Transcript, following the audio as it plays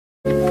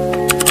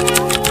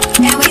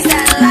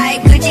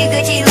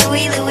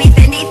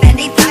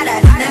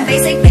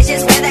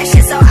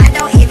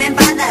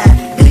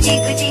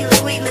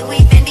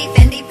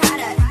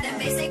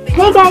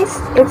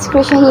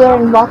Chresia here,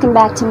 and welcome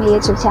back to my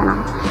YouTube channel.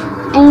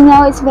 And you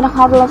know, it's been a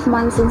couple of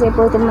months since I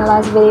posted my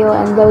last video,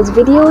 and those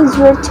videos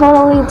were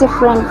totally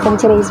different from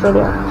today's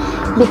video,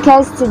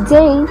 because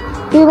today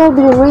we will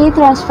be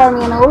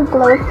retransforming an old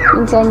cloth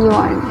into a new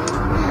one.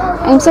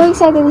 I'm so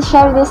excited to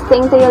share this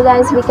thing to you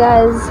guys,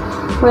 because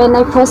when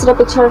I posted a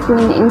picture of me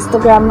on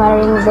Instagram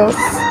wearing this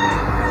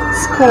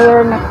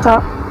square neck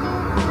top,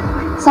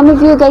 some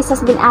of you guys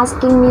has been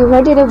asking me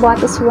where did I bought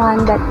this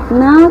one, but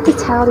now to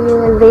tell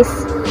you, this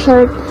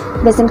shirt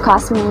doesn't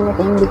cost me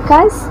anything,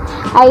 because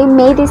I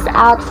made this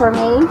out for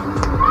my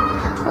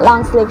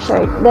long sleeve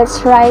shirt.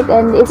 That's right,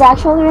 and it's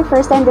actually my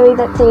first time doing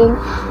that thing.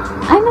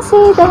 I must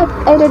say that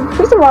I did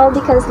pretty well,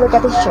 because look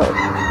at this shirt.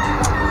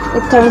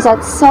 It turns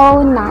out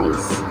so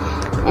nice.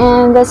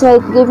 And that's why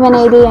it gave me an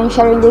idea on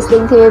sharing this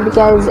thing to you,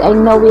 because I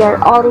know we are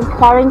all in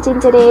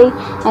quarantine today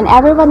and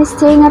everyone is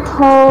staying at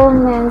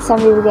home, and some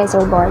of you guys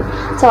are bored.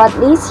 So at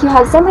least you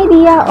have some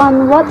idea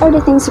on what are the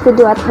things you could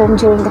do at home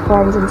during the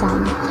quarantine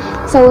time.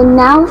 So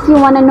now, if you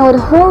want to know the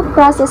whole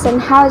process on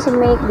how to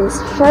make this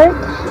shirt,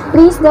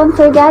 please don't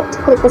forget to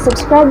click the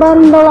subscribe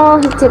button below,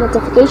 hit the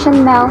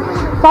notification bell,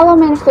 follow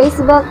me on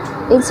Facebook,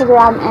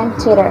 Instagram, and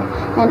Twitter.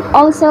 And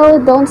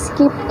also, don't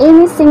skip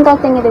any single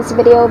thing in this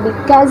video,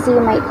 because you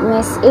might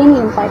miss any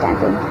important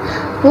thing.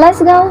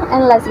 Let's go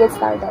and let's get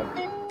started.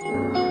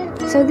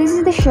 So this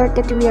is the shirt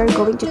that we are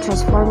going to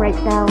transform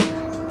right now.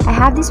 I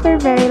have this for a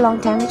very long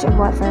time, which I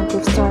bought from a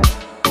thrift store.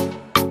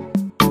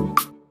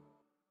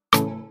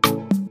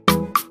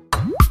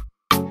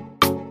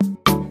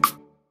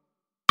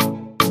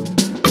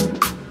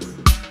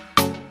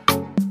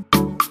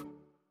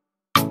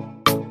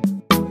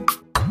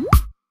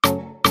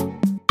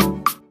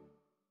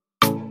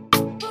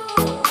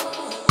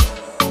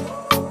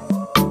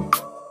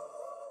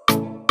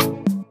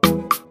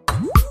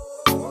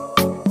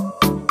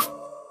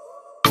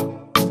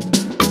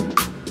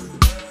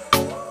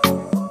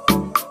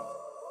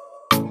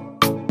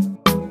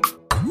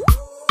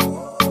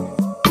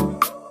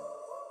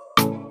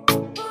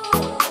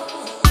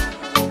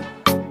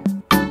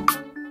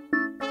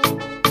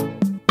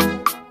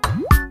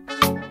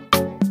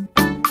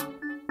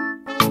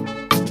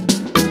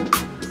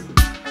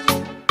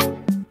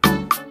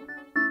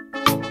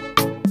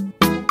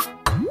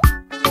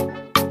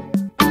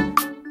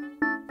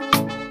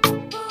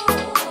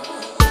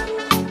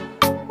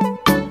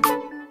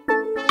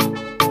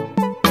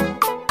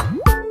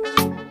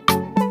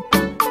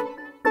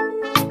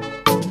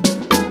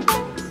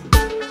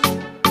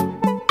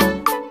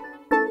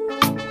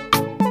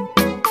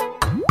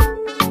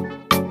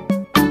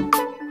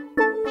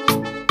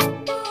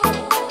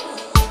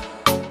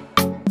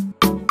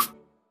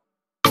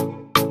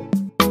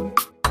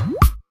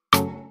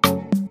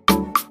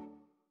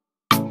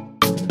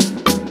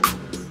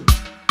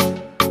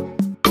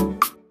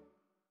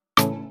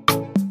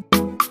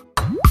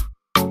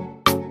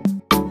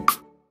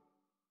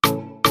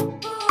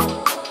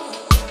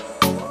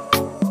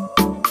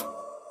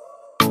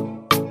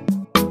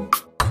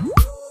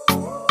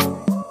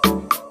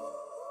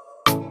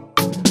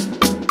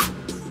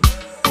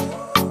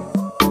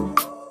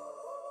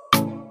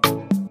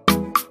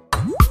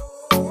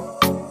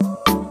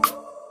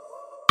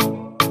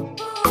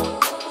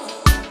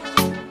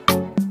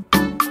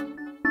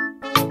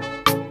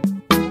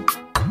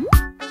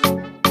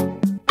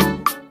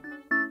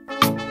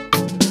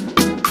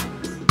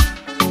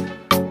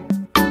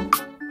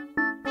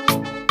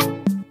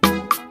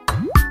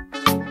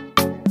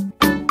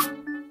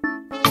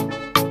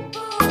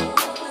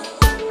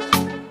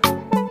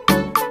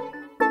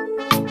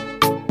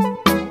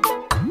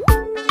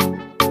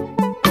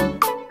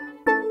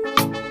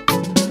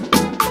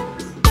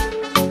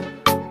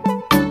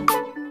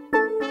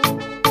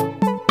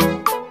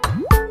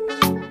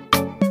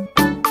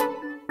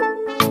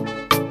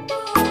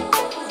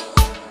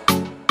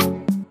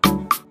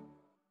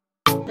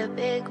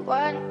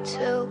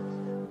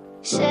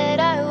 Said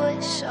I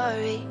was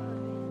sorry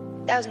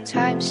 1,000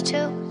 times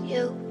to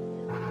you.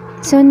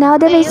 So now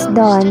that it's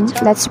done,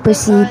 let's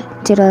proceed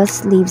to the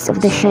sleeves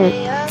of the shirt.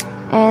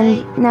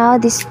 And now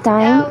this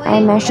time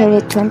I measured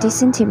it 20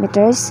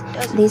 centimeters.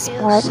 This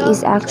part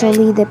is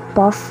actually the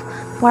puff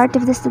part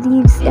of the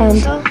sleeves,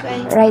 and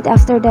right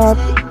after that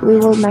we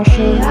will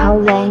measure how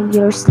long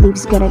your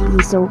sleeves gonna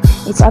be. So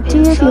it's up to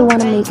you if you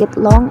want to make it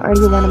long or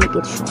you want to make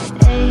it short.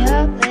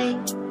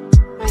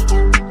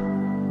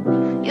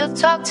 You'll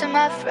talk to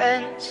my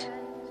friends,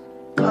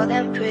 call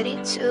them pretty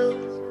too.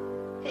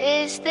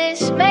 Is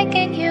this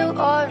making you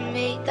or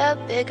me the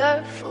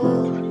bigger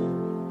fool?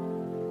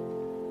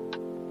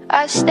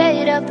 I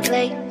stayed up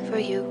late for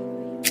you,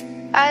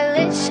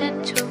 I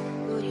listened to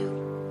you.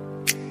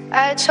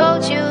 I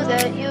told you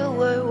that you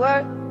were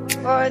worth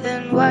more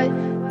than what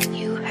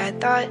you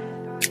had thought.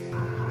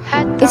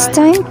 It's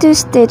time to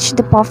stitch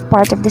the puff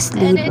part of the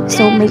sleeve,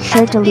 so make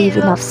sure to leave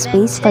enough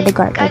space for the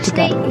garter to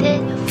get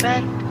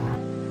in.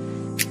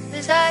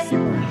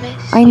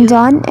 I'm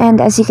done, and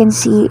as you can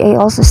see, I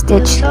also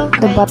stitched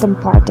the bottom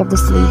part of the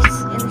sleeves.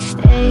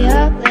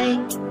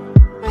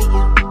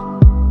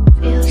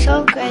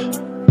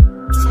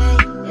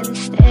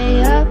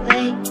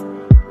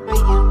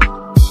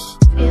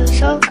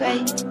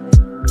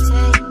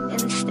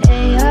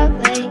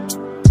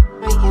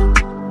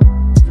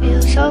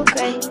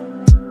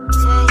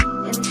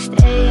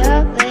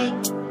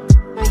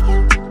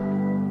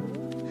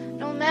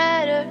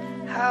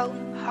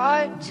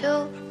 hard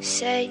to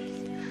say.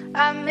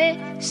 I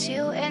miss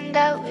you and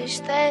I wish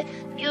that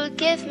you'd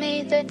give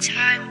me the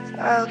time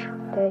of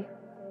day.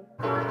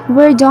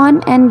 We're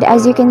done, and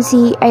as you can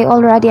see, I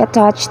already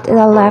attached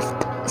the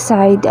left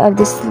side of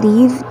the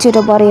sleeve to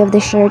the body of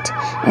the shirt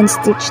and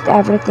stitched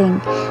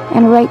everything.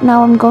 And right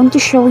now I'm going to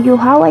show you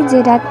how I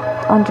did that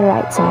on the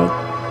right side.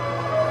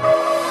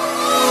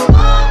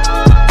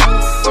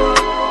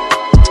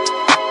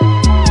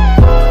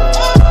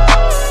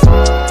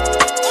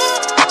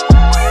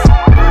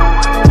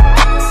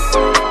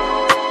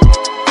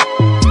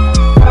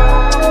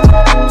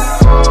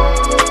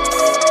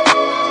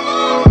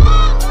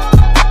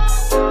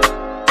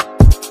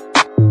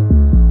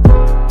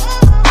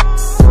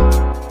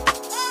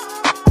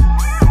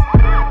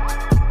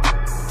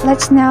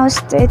 Let's now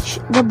stitch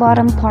the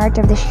bottom part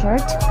of the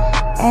shirt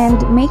and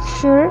make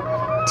sure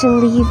to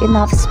leave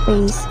enough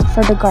space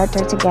for the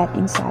garter to get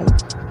inside.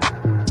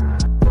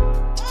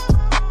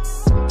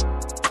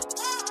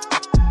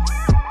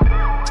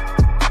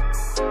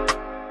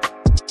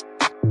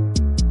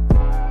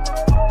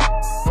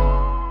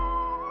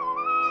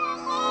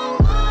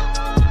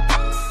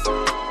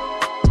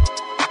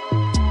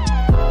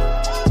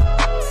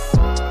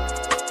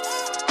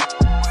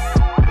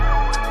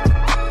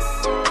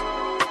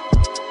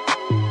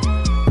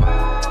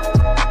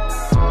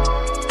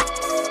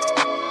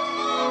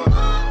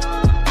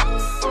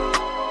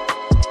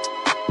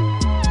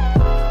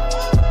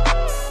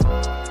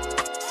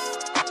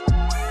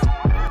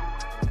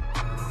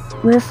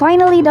 We're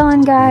finally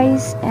done,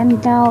 guys,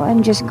 and now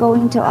I'm just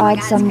going to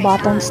add some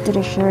buttons to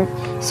the shirt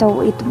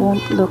so it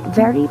won't look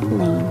very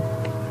plain.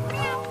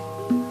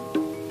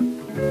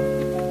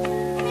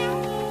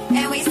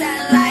 And we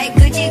sound like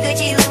Gucci,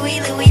 Gucci,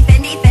 Louis, Louis,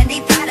 Fendi, Fendi,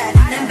 Prada.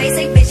 Them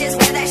basic bitches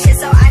wear that shit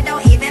so I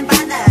don't even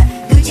bother.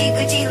 Gucci,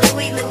 Gucci,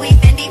 Louis, Louis,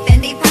 Fendi,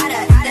 Fendi,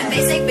 Prada. Them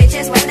basic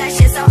bitches wear that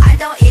shit so I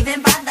don't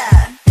even bother.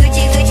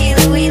 Gucci,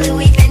 Gucci, Louis,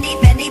 Louis, Fendi,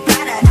 Fendi,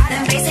 Prada.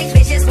 Them basic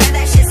bitches wear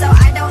that shit so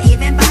I don't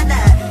even bother.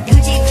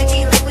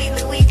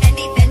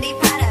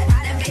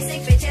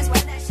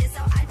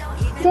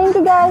 Thank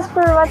you guys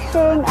for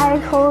watching. I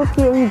hope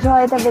you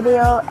enjoyed the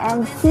video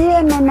and see you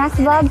in my next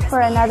vlog for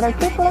another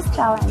Thrift Flip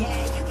challenge.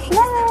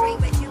 Bye!